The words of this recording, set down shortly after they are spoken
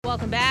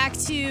Welcome back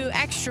to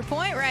Extra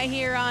Point right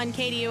here on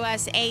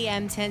KDUS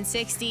AM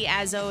 1060.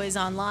 As always,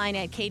 online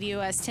at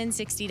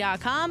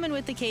KDUS1060.com and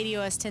with the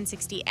KDUS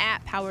 1060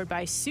 app powered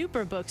by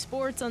Superbook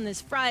Sports. On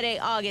this Friday,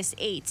 August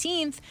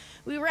 18th,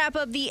 we wrap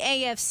up the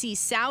AFC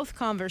South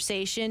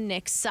conversation.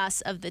 Nick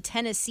Suss of The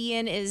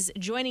Tennessean is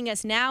joining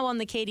us now on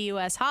the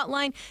KDUS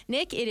hotline.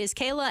 Nick, it is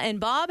Kayla and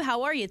Bob.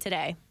 How are you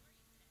today?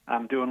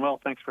 I'm doing well.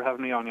 Thanks for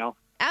having me on, y'all.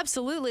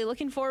 Absolutely.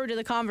 Looking forward to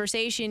the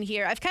conversation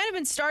here. I've kind of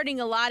been starting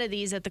a lot of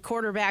these at the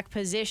quarterback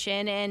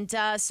position, and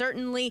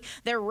certainly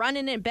they're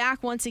running it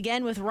back once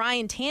again with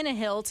Ryan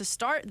Tannehill to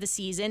start the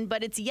season,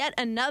 but it's yet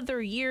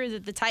another year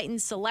that the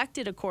Titans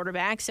selected a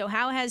quarterback. So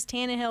how has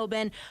Tannehill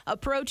been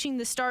approaching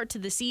the start to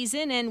the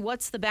season, and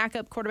what's the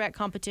backup quarterback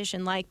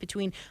competition like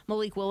between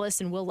Malik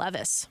Willis and Will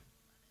Levis?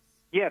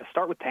 Yeah, to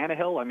start with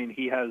Tannehill, I mean,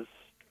 he has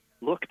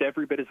looked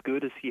every bit as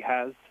good as he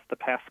has the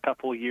past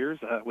couple of years,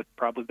 with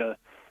probably the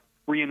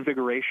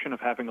reinvigoration of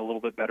having a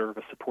little bit better of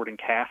a supporting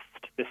cast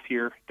this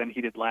year than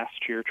he did last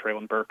year.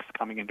 Traylon Burks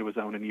coming into his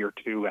own in year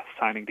two,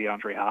 signing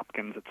DeAndre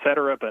Hopkins, et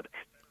cetera. But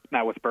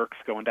now with Burks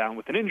going down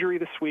with an injury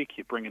this week,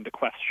 you bring into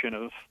question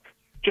of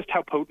just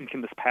how potent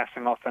can this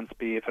passing offense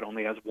be if it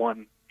only has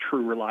one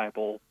true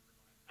reliable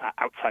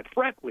outside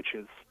threat, which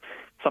is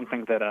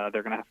something that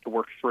they're going to have to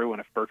work through. And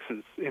if Burks'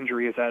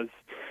 injury is as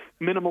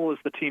minimal as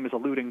the team is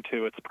alluding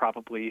to, it's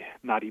probably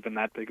not even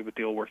that big of a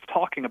deal worth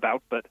talking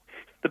about. But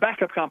the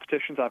backup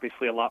competition is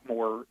obviously a lot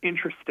more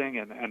interesting,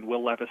 and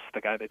Will Levis,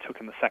 the guy they took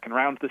in the second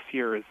round this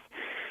year, is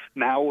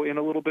now in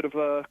a little bit of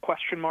a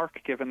question mark,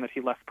 given that he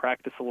left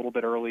practice a little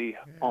bit early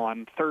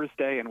on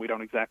Thursday, and we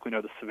don't exactly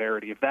know the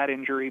severity of that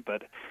injury.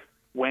 But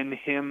when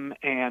him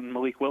and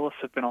Malik Willis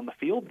have been on the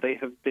field, they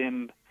have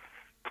been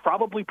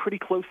probably pretty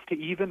close to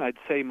even. I'd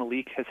say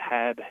Malik has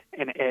had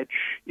an edge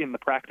in the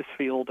practice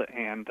field,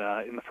 and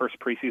in the first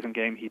preseason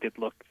game, he did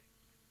look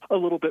a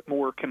little bit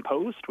more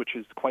composed, which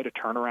is quite a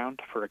turnaround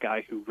for a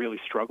guy who really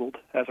struggled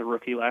as a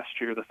rookie last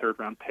year, the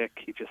third-round pick.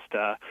 He just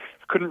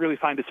couldn't really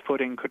find his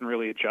footing, couldn't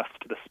really adjust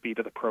to the speed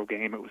of the pro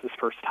game. It was his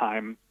first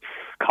time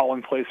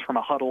calling plays from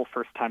a huddle,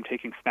 first time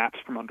taking snaps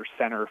from under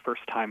center,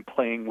 first time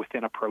playing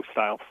within a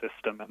pro-style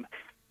system, and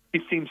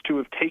he seems to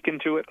have taken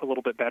to it a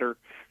little bit better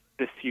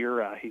this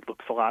year. He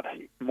looks a lot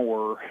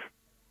more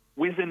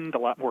wizened, a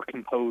lot more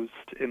composed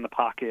in the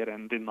pocket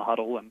and in the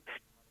huddle, and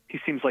he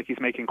seems like he's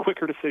making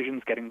quicker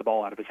decisions, getting the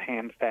ball out of his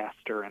hand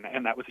faster,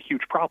 and that was a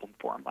huge problem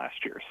for him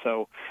last year.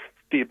 So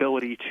the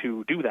ability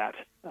to do that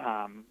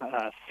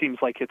seems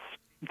like it's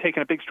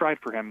taken a big stride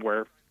for him,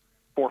 where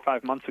 4 or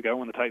 5 months ago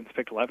when the Titans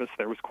picked Levis,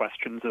 there was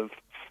questions of,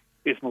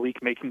 is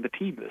Malik making the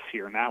team this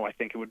year? Now I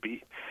think it would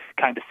be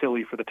kind of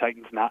silly for the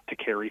Titans not to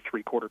carry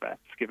 3 quarterbacks,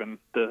 given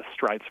the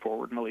strides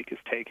forward Malik has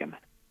taken.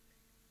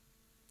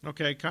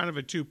 Okay, kind of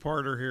a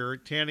two-parter here.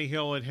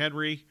 Tannehill and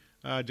Henry,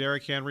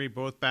 Derrick Henry,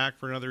 both back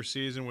for another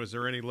season. Was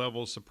there any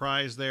level of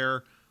surprise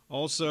there?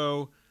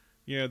 Also,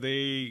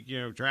 they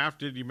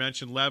drafted, you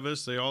mentioned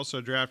Levis. They also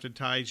drafted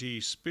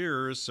Tyjae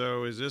Spears.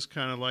 So is this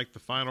kind of like the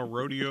final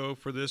rodeo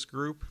for this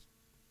group?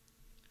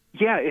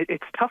 Yeah,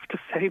 it's tough to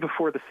say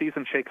before the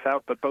season shakes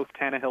out, but both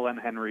Tannehill and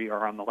Henry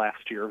are on the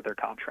last year of their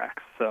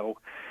contracts. So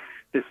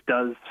this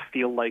does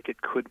feel like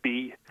it could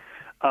be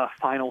a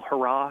final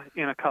hurrah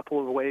in a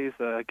couple of ways,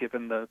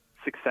 given the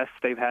success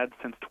they've had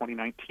since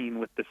 2019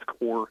 with this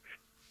core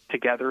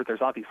together.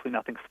 There's obviously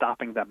nothing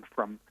stopping them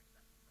from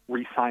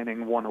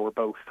re-signing one or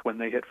both when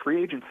they hit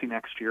free agency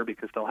next year,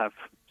 because they'll have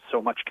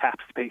so much cap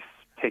space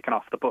taken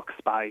off the books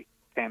by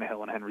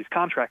Tannehill and Henry's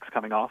contracts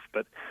coming off.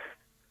 But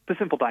the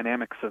simple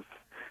dynamics of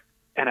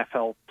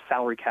NFL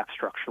salary cap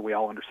structure we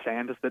all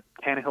understand is that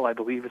Tannehill, I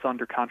believe, is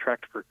under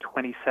contract for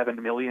 $27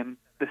 million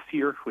this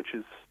year, which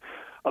is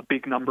a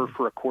big number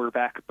for a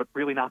quarterback, but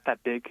really not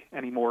that big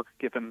anymore,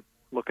 given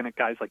looking at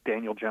guys like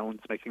Daniel Jones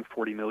making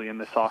 $40 million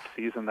this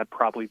offseason. That'd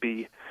probably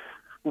be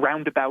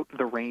roundabout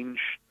the range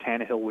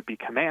Tannehill would be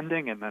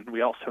commanding. And then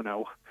we also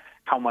know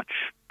how much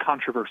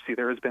controversy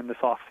there has been this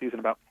offseason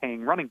about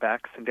paying running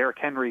backs, and Derrick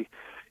Henry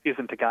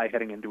isn't a guy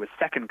heading into his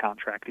second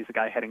contract. He's a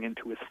guy heading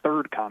into his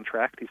third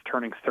contract. He's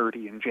turning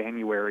 30 in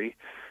January.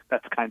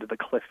 That's kind of the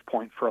cliff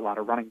point for a lot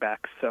of running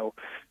backs. So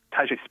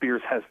Tyjae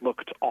Spears has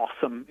looked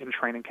awesome in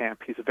training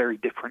camp. He's a very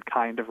different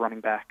kind of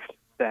running back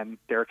than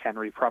Derrick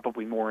Henry,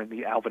 probably more in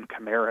the Alvin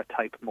Kamara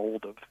type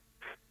mold of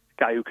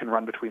guy who can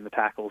run between the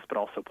tackles but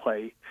also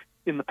play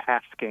in the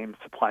pass game,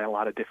 supply a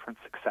lot of different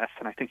success.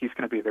 And I think he's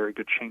going to be a very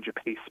good change of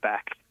pace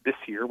back this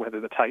year, whether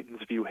the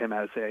Titans view him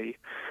as a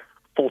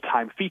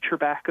full-time feature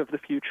back of the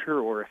future,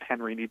 or if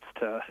Henry needs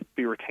to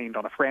be retained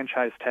on a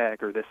franchise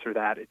tag or this or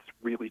that. It's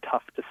really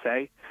tough to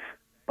say,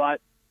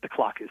 but the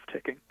clock is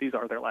ticking. These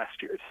are their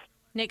last years.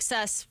 Nick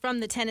Suss from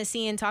the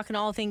Tennessean, talking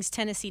all things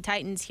Tennessee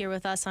Titans here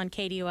with us on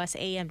KDUS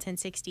AM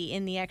 1060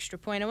 in the Extra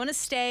Point. I want to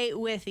stay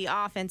with the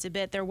offense a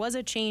bit. There was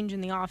a change in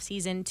the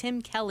offseason.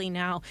 Tim Kelly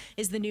now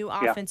is the new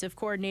offensive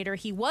coordinator.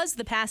 He was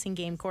the passing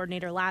game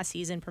coordinator last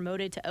season,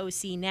 promoted to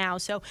OC now.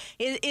 So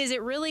is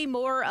it really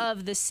more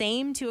of the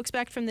same to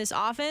expect from this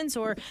offense,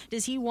 or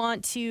does he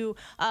want to,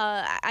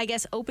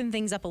 open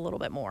things up a little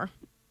bit more?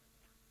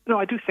 No,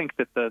 I do think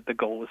that the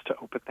goal is to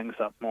open things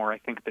up more. I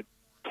think that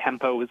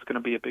tempo is going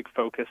to be a big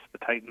focus. The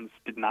Titans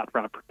did not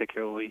run a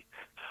particularly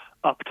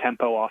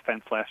up-tempo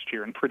offense last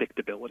year, and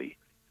predictability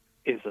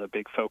is a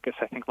big focus.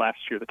 I think last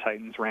year the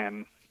Titans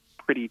ran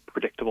pretty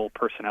predictable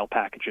personnel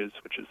packages,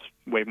 which is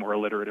way more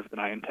alliterative than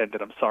I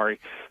intended. I'm sorry.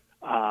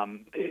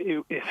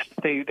 If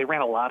they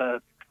ran a lot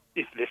of,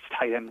 if this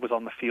tight end was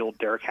on the field,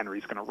 Derrick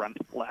Henry's going to run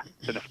left,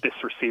 and if this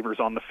receiver's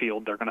on the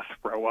field, they're going to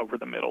throw over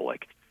the middle.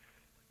 Like,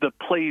 the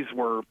plays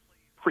were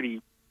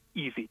pretty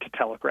easy to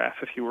telegraph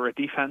if you were a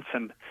defense,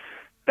 and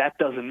that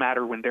doesn't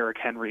matter when Derrick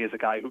Henry is a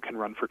guy who can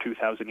run for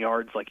 2,000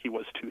 yards like he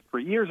was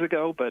 2-3 years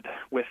ago, but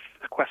with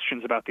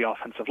questions about the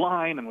offensive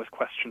line and with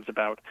questions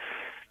about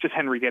just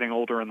Henry getting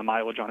older and the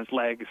mileage on his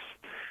legs,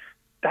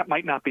 that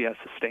might not be as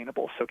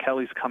sustainable. So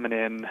Kelly's coming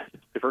in,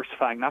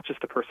 diversifying not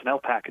just the personnel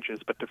packages,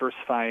 but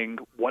diversifying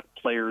what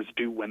players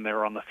do when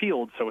they're on the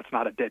field, so it's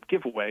not a dead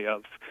giveaway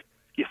of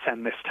you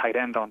send this tight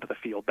end onto the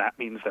field, that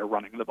means they're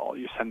running the ball.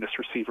 You send this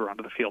receiver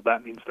onto the field,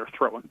 that means they're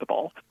throwing the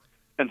ball.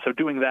 And so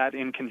doing that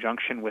in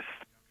conjunction with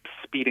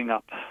speeding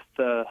up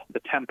the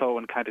tempo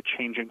and kind of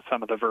changing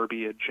some of the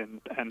verbiage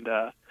and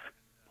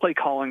play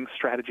calling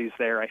strategies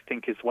there, I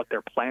think, is what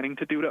they're planning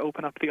to do to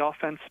open up the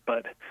offense.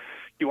 But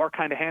you are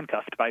kind of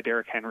handcuffed by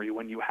Derrick Henry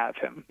when you have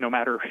him. No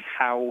matter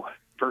how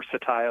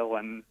versatile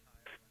and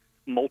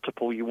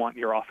multiple you want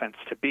your offense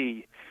to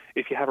be,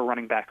 if you have a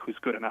running back who's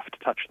good enough to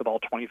touch the ball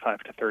 25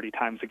 to 30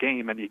 times a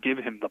game and you give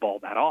him the ball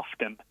that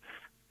often,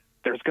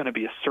 there's going to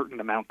be a certain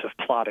amount of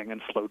plotting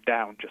and slowed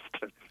down just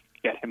to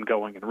get him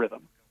going in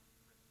rhythm.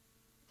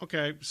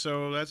 Okay,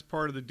 so that's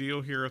part of the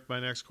deal here with my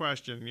next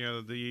question. You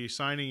know, the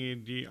signing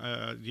in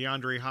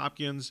DeAndre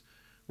Hopkins,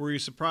 were you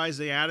surprised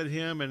they added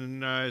him,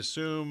 and I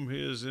assume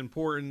his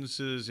importance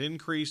is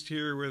increased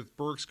here with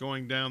Burks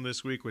going down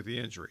this week with the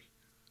injury?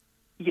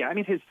 Yeah, I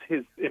mean,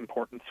 his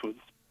importance was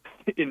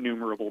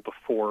innumerable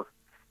before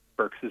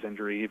Burks'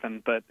 injury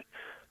even. But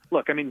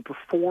look, I mean,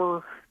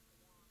 before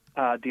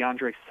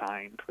DeAndre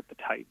signed with the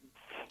Titans,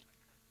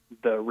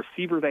 the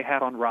receiver they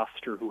had on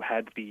roster who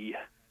had the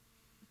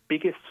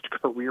biggest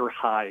career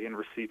high in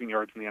receiving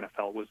yards in the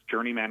NFL was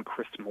journeyman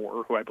Chris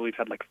Moore, who I believe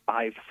had like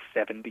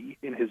 570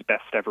 in his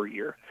best ever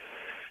year.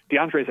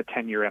 DeAndre's a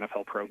 10-year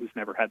NFL pro who's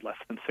never had less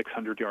than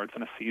 600 yards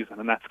in a season,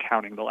 and that's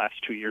counting the last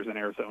 2 years in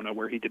Arizona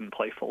where he didn't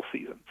play full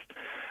seasons.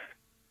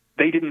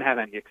 They didn't have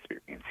any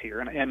experience here,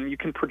 and you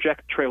can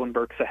project Treylon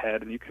Burks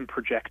ahead, and you can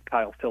project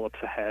Kyle Phillips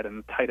ahead,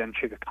 and tight end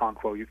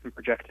Chigakonkwo, you can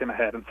project him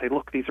ahead and say,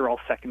 look, these are all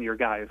second-year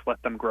guys,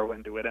 let them grow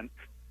into it, and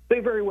they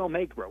very well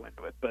may grow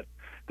into it, but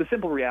the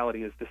simple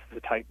reality is this is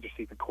a Titans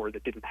receiving core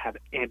that didn't have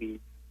any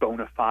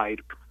bona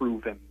fide,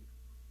 proven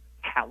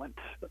talent,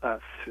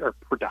 or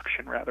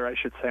production, rather, I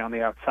should say, on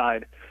the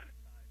outside.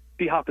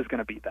 D-Hop is going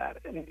to beat that.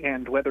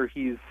 And whether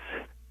he's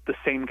the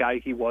same guy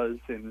he was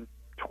in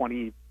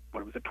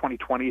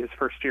 2020, his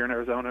first year in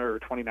Arizona, or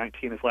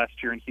 2019, his last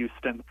year in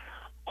Houston,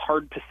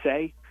 hard to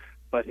say.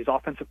 But his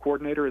offensive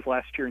coordinator his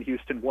last year in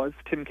Houston was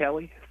Tim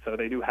Kelly, so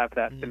they do have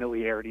that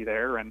familiarity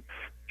there. And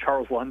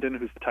Charles London,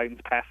 who's the Titans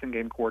passing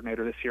game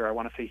coordinator this year, I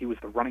want to say he was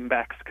the running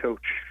backs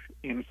coach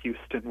in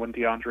Houston when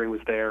DeAndre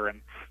was there.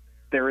 And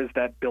there is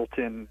that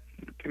built-in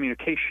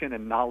communication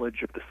and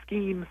knowledge of the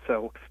scheme.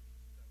 So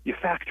you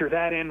factor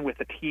that in with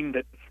a team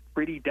that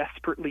pretty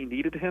desperately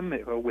needed him.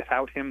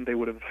 Without him, they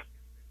would have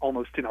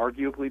almost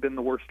inarguably been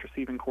the worst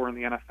receiving core in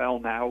the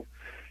NFL. Now,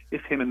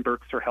 if him and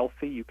Burks are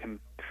healthy, you can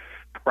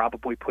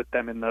probably put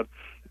them in the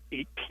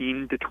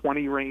 18 to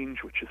 20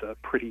 range, which is a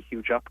pretty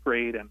huge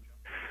upgrade. And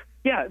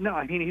yeah, no,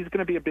 I mean, he's going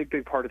to be a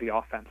big part of the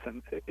offense,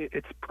 and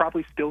it's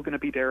probably still going to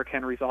be Derrick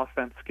Henry's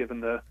offense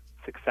given the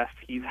success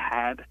he's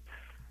had.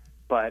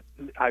 But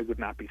I would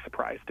not be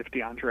surprised if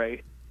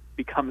DeAndre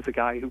becomes a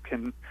guy who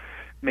can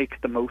make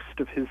the most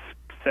of his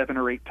 7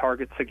 or 8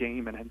 targets a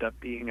game and end up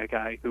being a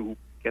guy who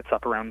gets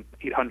up around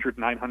 800,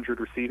 900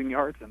 receiving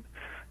yards. And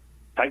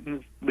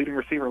Titans' leading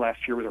receiver last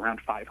year was around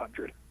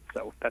 500.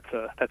 So that's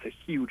a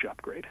huge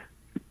upgrade.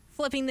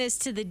 Flipping this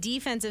to the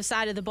defensive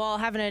side of the ball,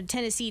 having a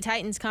Tennessee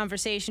Titans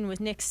conversation with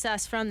Nick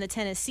Suss from the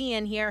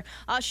Tennessean here.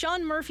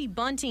 Sean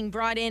Murphy-Bunting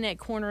brought in at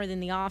corner in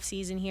the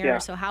offseason here, yeah.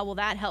 So how will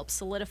that help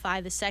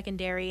solidify the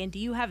secondary? And do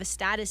you have a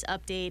status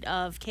update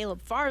of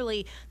Caleb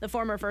Farley, the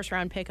former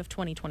first-round pick of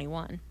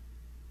 2021?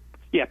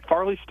 Yeah,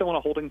 Farley's still in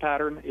a holding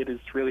pattern. It is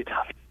really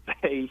tough to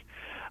say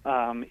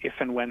if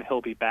and when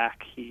he'll be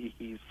back.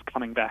 He's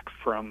coming back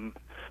from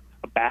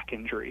a back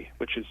injury,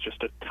 which is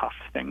just a tough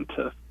thing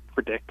to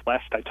predict.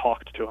 Last I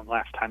talked to him,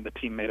 last time the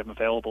team made him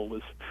available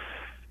was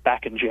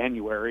back in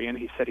January, and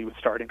he said he was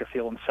starting to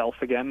feel himself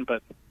again,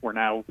 but we're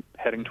now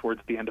heading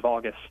towards the end of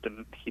August,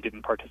 and he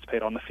didn't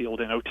participate on the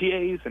field in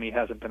OTAs, and he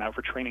hasn't been out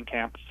for training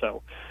camp,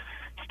 so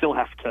still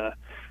have to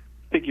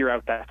figure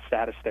out that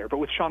status there. But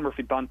with Sean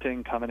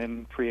Murphy-Bunting coming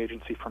in free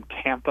agency from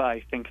Tampa,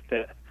 I think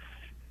that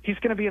he's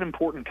going to be an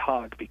important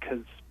cog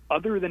because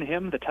other than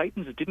him, the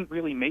Titans didn't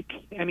really make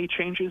any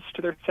changes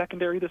to their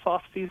secondary this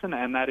offseason,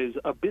 and that is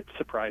a bit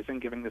surprising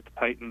given that the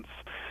Titans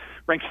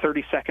ranked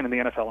 32nd in the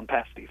NFL in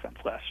pass defense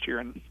last year,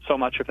 and so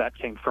much of that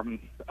came from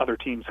other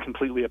teams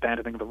completely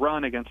abandoning the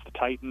run against the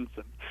Titans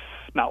and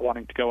not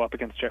wanting to go up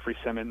against Jeffrey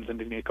Simmons and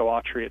Denico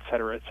Autry, et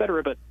cetera, et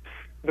cetera. But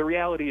the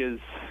reality is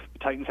the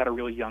Titans had a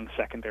really young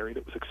secondary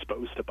that was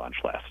exposed a bunch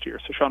last year.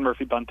 So Sean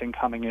Murphy-Bunting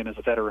coming in as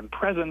a veteran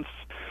presence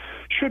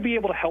should be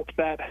able to help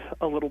that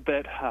a little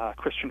bit.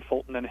 Christian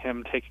Fulton and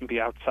him taking the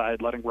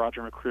outside, letting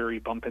Roger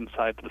McCreary bump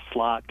inside to the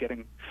slot,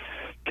 getting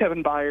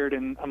Kevin Byard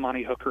and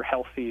Amani Hooker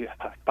healthy.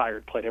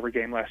 Byard played every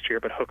game last year,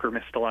 but Hooker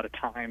missed a lot of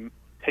time.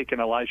 Taking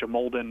Elijah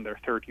Molden, their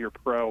third-year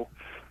pro,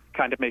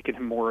 kind of making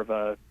him more of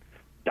a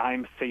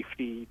dime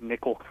safety,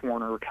 nickel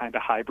corner kind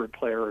of hybrid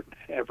player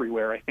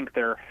everywhere. I think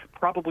they're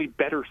probably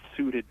better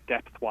suited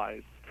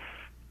depth-wise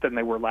than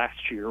they were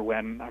last year,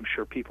 when I'm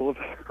sure people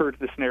have heard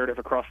this narrative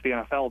across the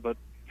NFL, but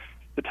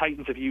the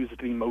Titans have used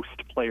the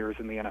most players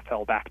in the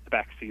NFL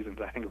back-to-back seasons.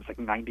 I think it was like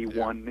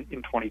 91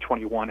 in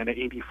 2021 and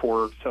 84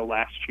 or so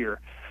last year.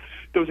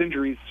 Those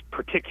injuries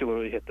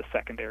particularly hit the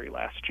secondary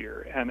last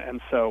year. And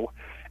so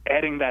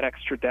adding that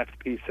extra depth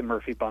piece in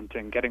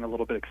Murphy-Bunting, getting a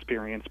little bit of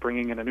experience,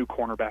 bringing in a new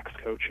cornerbacks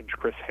coach in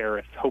Chris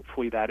Harris,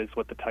 hopefully that is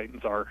what the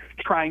Titans are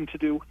trying to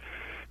do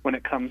when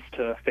it comes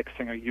to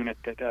fixing a unit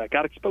that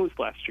got exposed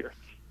last year.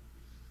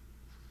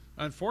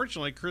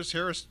 Unfortunately, Chris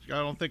Harris, I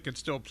don't think can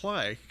still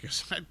play,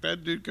 because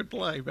that dude could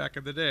play back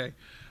in the day.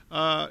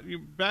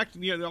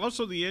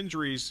 Also the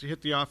injuries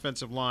hit the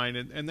offensive line,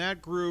 and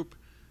that group,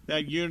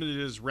 that unit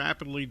has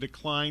rapidly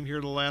declined here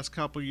the last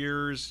couple of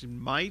years.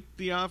 Might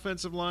the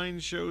offensive line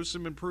show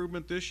some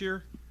improvement this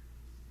year?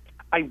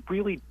 I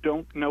really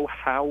don't know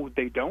how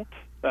they don't,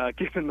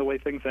 given the way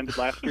things ended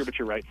last year, but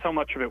you're right. So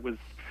much of it was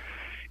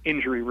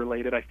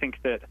injury-related. I think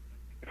that,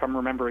 if I'm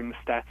remembering the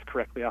stats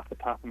correctly off the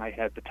top of my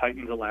head, the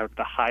Titans allowed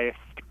the highest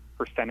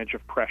percentage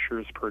of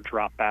pressures per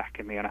drop back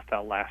in the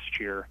NFL last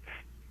year,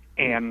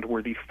 and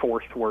were the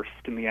fourth worst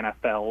in the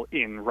NFL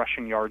in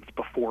rushing yards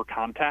before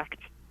contact,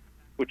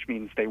 which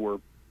means they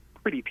were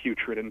pretty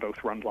putrid in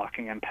both run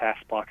blocking and pass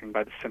blocking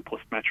by the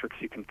simplest metrics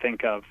you can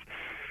think of.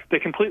 They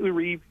completely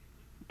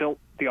rebuilt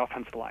the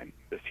offensive line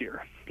this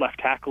year. Left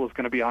tackle is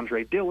going to be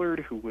Andre Dillard,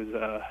 who was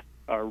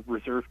a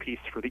reserve piece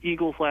for the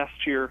Eagles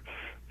last year.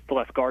 The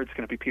left guard is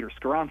going to be Peter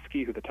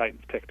Skoronski, who the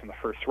Titans picked in the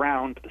first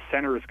round. The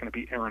center is going to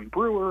be Aaron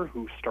Brewer,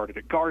 who started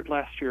at guard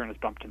last year and has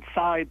bumped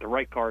inside. The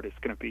right guard is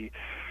going to be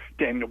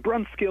Daniel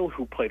Brunskill,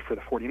 who played for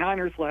the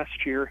 49ers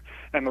last year.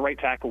 And the right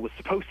tackle was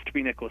supposed to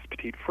be Nicholas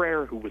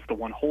Petit-Frere, who was the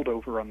one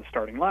holdover on the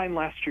starting line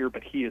last year,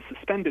 but he is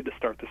suspended to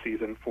start the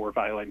season for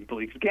violating the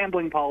league's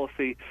gambling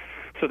policy.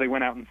 So they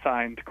went out and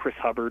signed Chris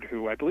Hubbard,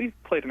 who I believe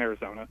played in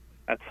Arizona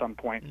at some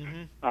point.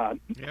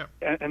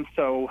 And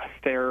so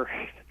they're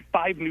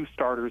 5 new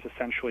starters,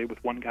 essentially,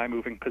 with one guy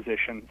moving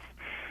positions.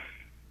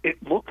 It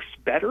looks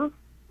better,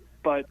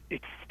 but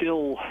it's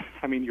still,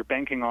 I mean, you're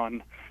banking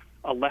on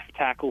a left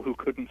tackle who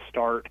couldn't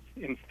start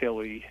in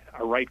Philly,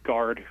 a right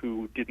guard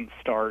who didn't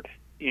start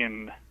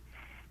in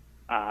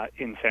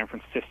San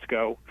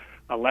Francisco,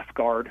 a left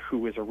guard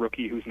who is a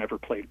rookie who's never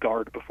played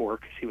guard before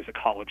because he was a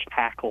college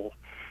tackle,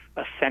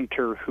 a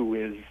center who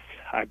is,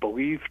 I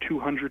believe,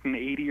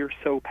 280 or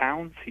so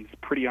pounds. He's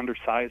pretty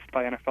undersized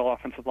by NFL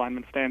offensive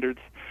lineman standards,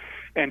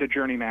 and a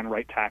journeyman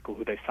right tackle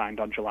who they signed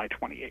on July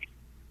 28th.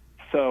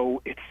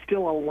 So it's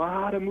still a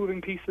lot of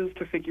moving pieces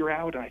to figure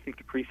out, and I think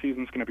the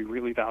preseason is going to be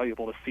really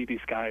valuable to see these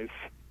guys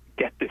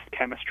get this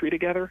chemistry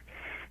together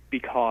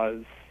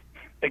because,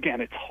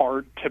 again, it's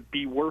hard to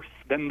be worse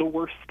than the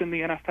worst in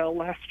the NFL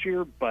last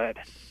year, but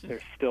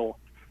there's still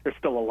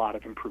a lot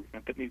of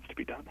improvement that needs to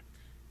be done.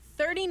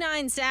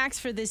 39 sacks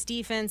for this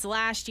defense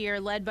last year,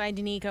 led by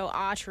Denico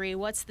Autry.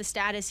 What's the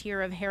status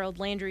here of Harold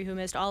Landry, who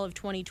missed all of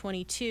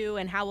 2022,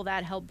 and how will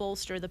that help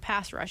bolster the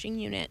pass rushing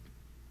unit?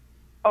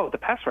 Oh, the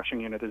pass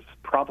rushing unit is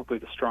probably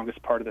the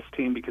strongest part of this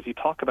team because you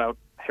talk about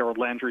Harold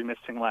Landry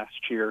missing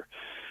last year.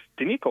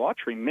 Denico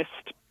Autry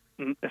missed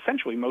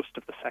essentially most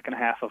of the second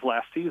half of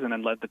last season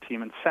and led the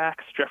team in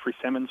sacks. Jeffrey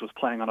Simmons was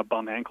playing on a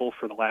bum ankle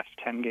for the last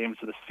 10 games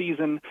of the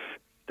season.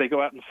 They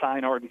go out and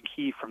sign Arden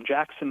Key from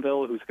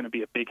Jacksonville, who's going to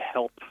be a big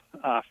help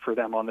for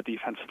them on the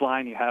defensive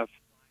line. You have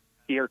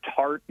Pierre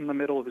Tart in the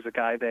middle, who's a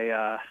guy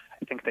I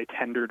think they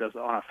tendered as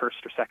on a first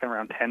or second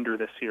round tender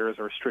this year as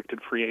a restricted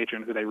free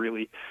agent, who they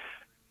really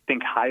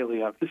think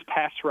highly of. This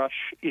pass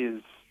rush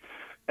is,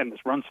 and this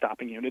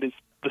run-stopping unit is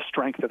the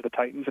strength of the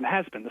Titans and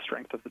has been the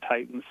strength of the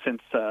Titans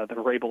since the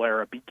Rabel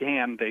era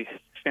began. They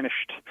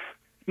finished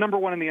number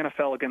 1 in the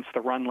NFL against the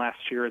run last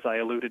year, as I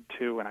alluded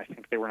to, and I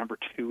think they were number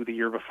 2 the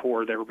year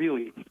before. They're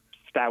really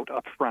stout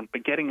up front,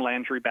 but getting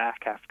Landry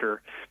back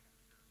after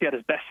he had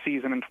his best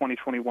season in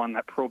 2021,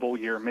 that Pro Bowl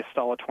year, missed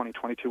all of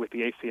 2022 with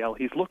the ACL.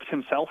 He's looked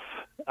himself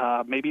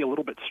maybe a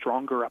little bit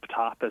stronger up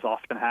top, as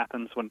often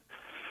happens when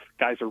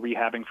guys are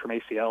rehabbing from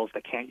ACLs.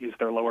 They can't use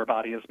their lower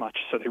body as much,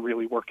 so they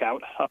really work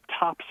out up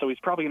top. So he's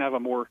probably going to have a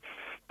more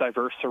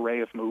diverse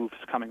array of moves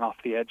coming off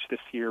the edge this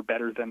year,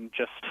 better than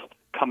just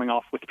coming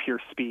off with pure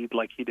speed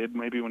like he did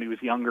maybe when he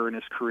was younger in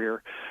his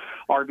career.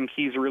 Arden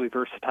Key's a really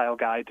versatile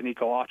guy.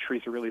 Danico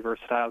Autry's a really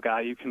versatile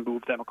guy. You can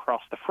move them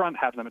across the front,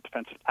 have them at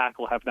defensive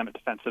tackle, have them at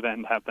defensive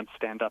end, have them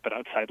stand up at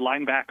outside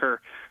linebacker.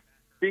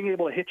 Being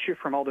able to hit you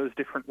from all those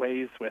different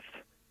ways, with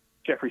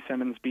Jeffrey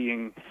Simmons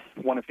being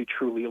one of the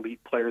truly elite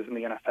players in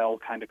the NFL,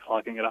 kind of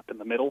clogging it up in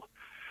the middle.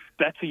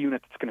 That's a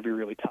unit that's going to be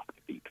really tough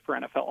to beat for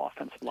NFL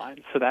offensive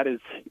line. So that is,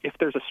 if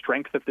there's a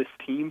strength of this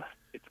team,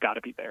 it's got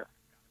to be there.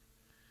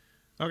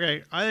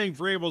 Okay, I think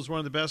Vrabel's one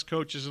of the best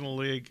coaches in the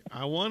league.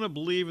 I want to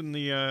believe in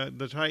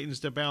the Titans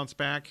to bounce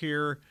back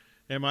here.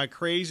 Am I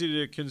crazy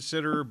to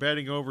consider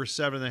betting over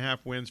 7.5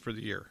 wins for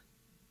the year?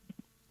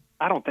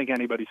 I don't think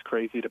anybody's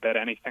crazy to bet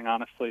anything,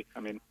 honestly. I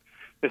mean,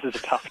 this is a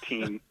tough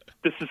team.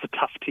 This is a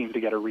tough team to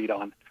get a read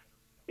on.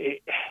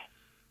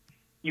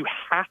 You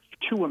have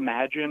to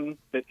imagine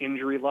that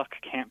injury luck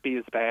can't be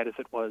as bad as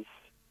it was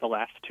the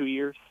last 2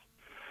 years,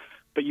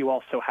 but you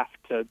also have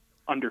to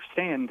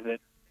understand that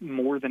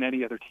more than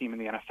any other team in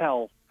the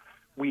NFL,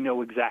 we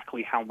know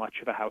exactly how much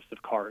of a house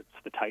of cards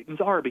the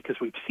Titans are because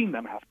we've seen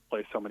them have to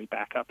play so many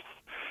backups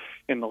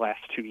in the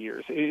last 2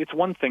 years. It's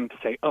one thing to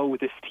say, oh,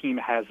 this team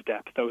has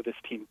depth, oh, this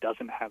team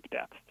doesn't have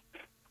depth.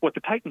 What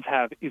the Titans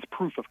have is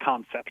proof of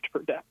concept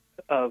for depth,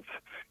 of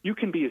you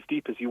can be as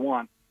deep as you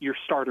want, your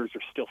starters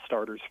are still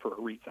starters for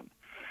a reason.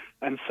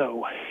 And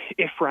so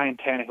if Ryan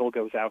Tannehill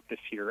goes out this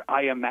year,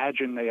 I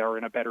imagine they are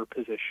in a better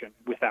position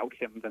without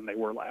him than they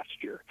were last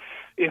year.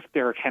 If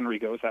Derrick Henry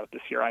goes out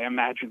this year, I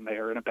imagine they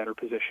are in a better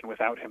position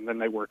without him than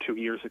they were 2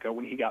 years ago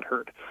when he got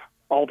hurt.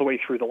 All the way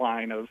through the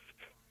line of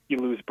you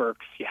lose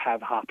Burks, you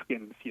have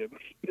Hopkins, you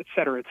et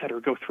cetera,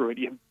 go through it.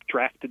 You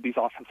drafted these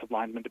offensive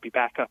linemen to be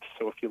backups,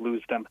 so if you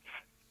lose them,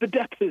 the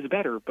depth is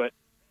better, but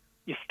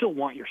you still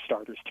want your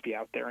starters to be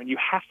out there. And you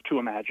have to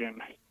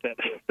imagine that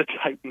the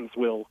Titans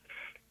will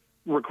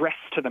regress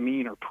to the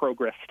mean or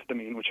progress to the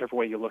mean, whichever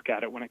way you look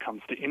at it when it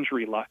comes to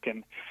injury luck.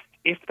 And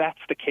if that's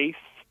the case,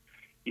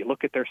 you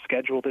look at their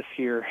schedule this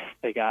year,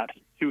 they got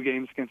 2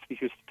 games against the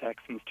Houston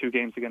Texans, 2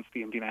 games against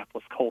the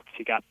Indianapolis Colts.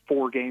 You got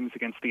 4 games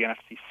against the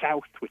NFC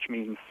South, which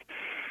means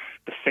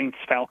the Saints,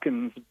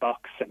 Falcons,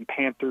 Bucks, and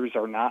Panthers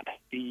are not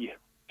the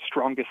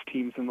strongest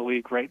teams in the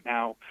league right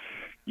now.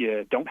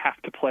 You don't have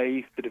to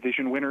play the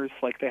division winners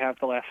like they have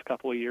the last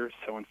couple of years.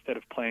 So instead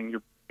of playing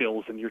your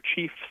Bills and your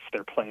Chiefs,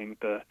 they're playing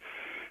the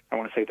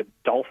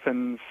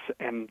Dolphins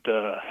and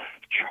the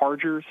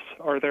Chargers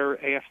are their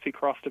AFC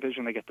cross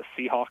division. They get the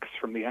Seahawks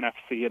from the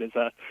NFC. It is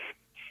a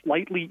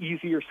slightly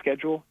easier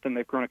schedule than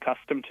they've grown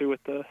accustomed to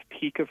at the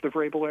peak of the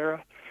Vrabel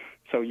era.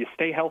 So you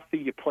stay healthy,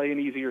 you play an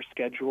easier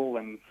schedule,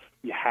 and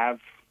you have,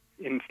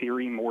 in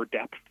theory, more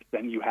depth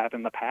than you have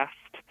in the past.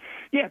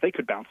 Yeah, they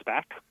could bounce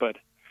back, but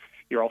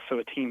you're also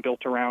a team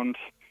built around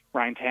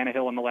Ryan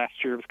Tannehill in the last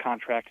year of his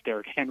contract,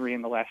 Derrick Henry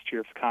in the last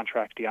year of his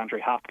contract,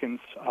 DeAndre Hopkins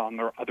on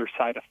the other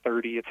side of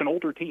 30. It's an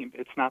older team.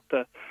 It's not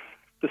the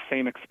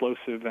same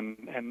explosive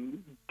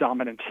and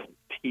dominant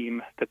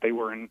team that they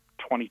were in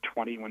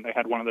 2020 when they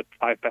had one of the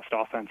 5 best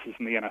offenses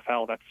in the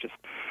NFL. That's just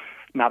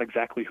not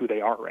exactly who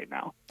they are right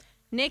now.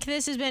 Nick,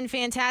 this has been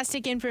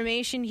fantastic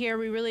information here.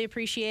 We really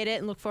appreciate it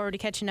and look forward to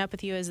catching up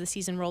with you as the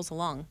season rolls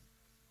along.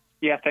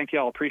 Yeah, thank you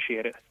all.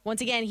 Appreciate it.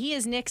 Once again, he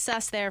is Nick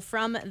Suss there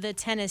from the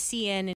Tennessean.